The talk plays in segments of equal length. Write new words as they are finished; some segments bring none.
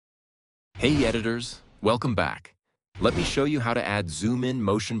Hey editors, welcome back. Let me show you how to add zoom-in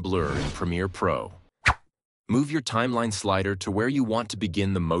motion blur in Premiere Pro. Move your timeline slider to where you want to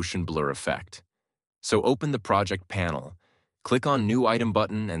begin the motion blur effect. So open the project panel, click on New Item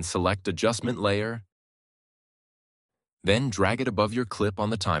button and select Adjustment Layer, then drag it above your clip on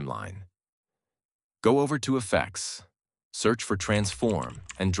the timeline. Go over to Effects, search for Transform,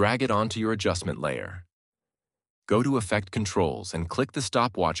 and drag it onto your adjustment layer. Go to Effect Controls and click the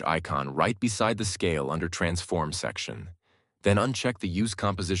stopwatch icon right beside the scale under Transform section. Then uncheck the Use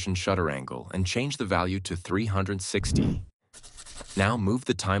Composition Shutter Angle and change the value to 360. Now move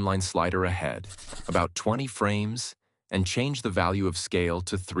the timeline slider ahead, about 20 frames, and change the value of scale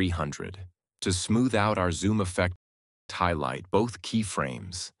to 300. To smooth out our zoom effect, highlight both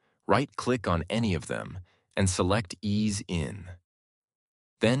keyframes, right-click on any of them, and select Ease In.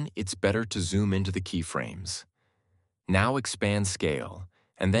 Then it's better to zoom into the keyframes. Now expand scale,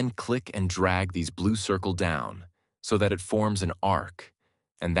 and then click and drag these blue circle down so that it forms an arc.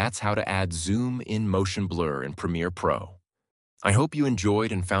 And that's how to add zoom-in motion blur in Premiere Pro. I hope you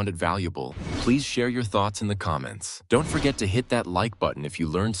enjoyed and found it valuable. Please share your thoughts in the comments. Don't forget to hit that like button if you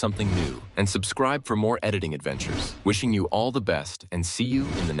learned something new, and subscribe for more editing adventures. Wishing you all the best, and see you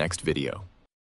in the next video.